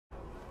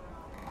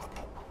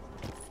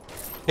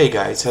Hey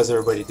guys, how's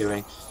everybody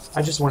doing?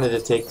 I just wanted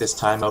to take this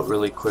time out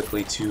really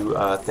quickly to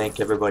thank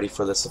everybody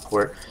for the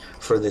support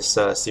for this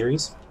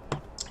series.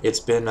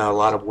 It's been a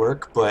lot of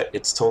work, but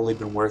it's totally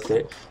been worth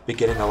it. Been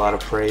getting a lot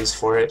of praise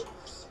for it.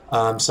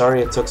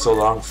 Sorry it took so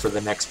long for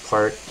the next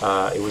part.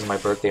 It was my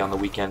birthday on the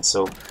weekend,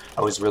 so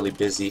I was really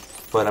busy.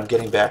 But I'm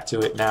getting back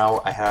to it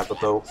now. I have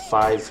about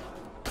 5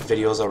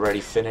 videos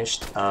already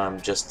finished,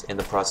 just in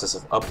the process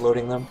of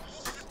uploading them.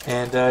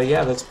 And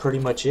yeah, that's pretty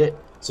much it.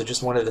 So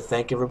just wanted to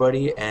thank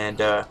everybody, and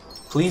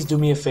please do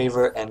me a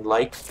favor and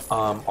like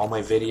all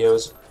my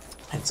videos,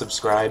 and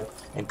subscribe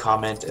and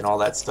comment and all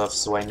that stuff,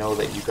 so I know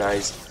that you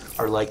guys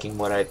are liking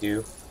what I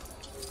do.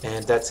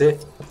 And that's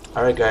it.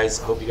 Alright guys,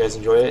 hope you guys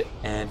enjoy it,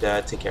 and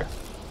take care.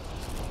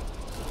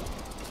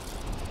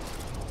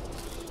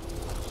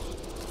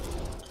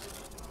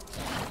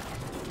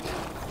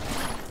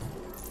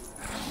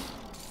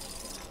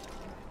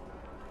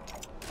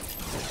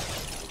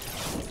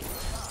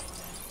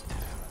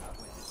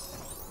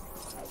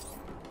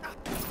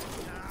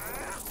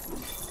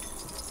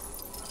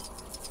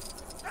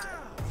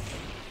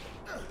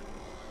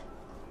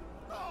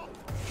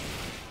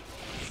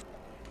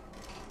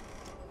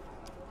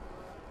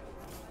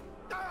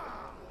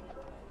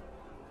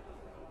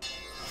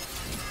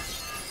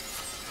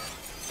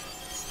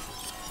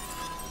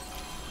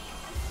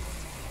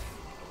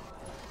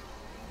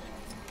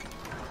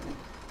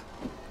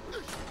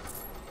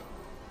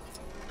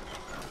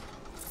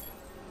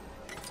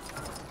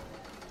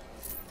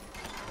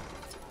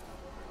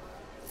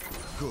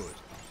 Good.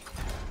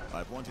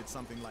 I've wanted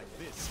something like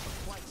this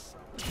for quite some.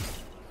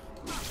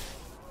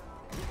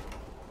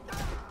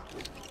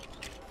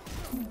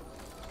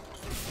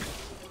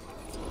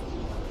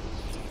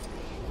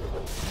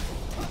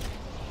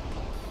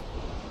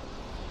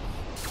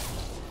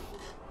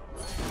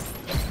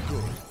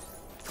 Good.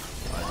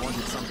 I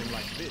wanted something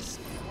like this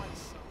for quite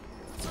some.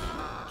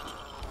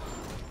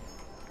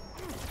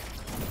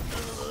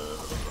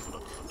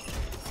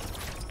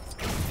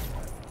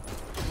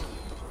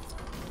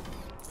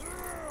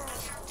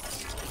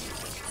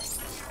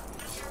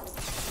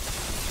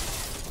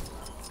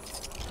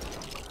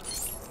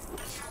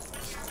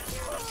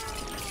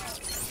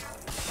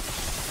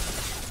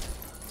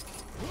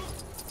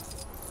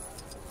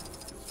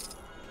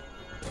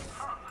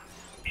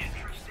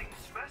 Interesting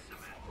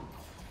specimen.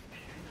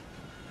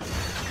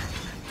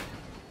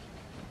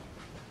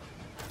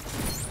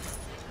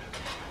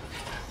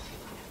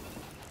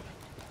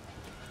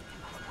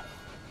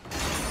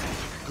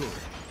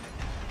 Good.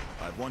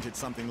 I've wanted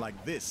something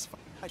like this for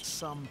quite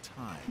some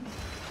time.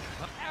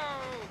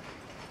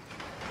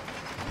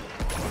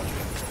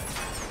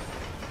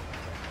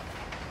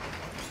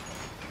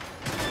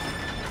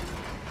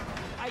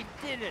 I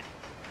did it!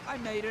 I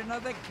made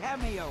another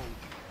cameo.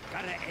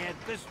 Gotta add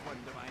this one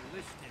to my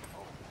listing.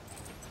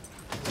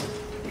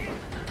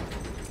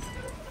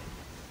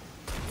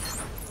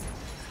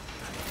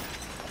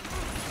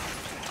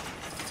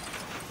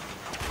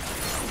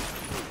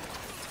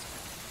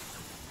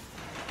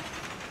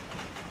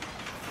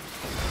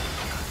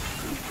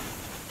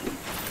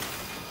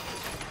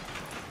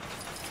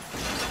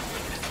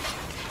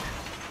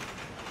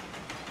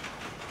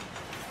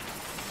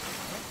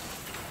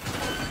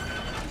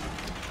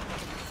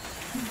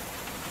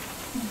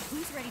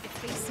 Who's ready to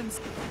face some...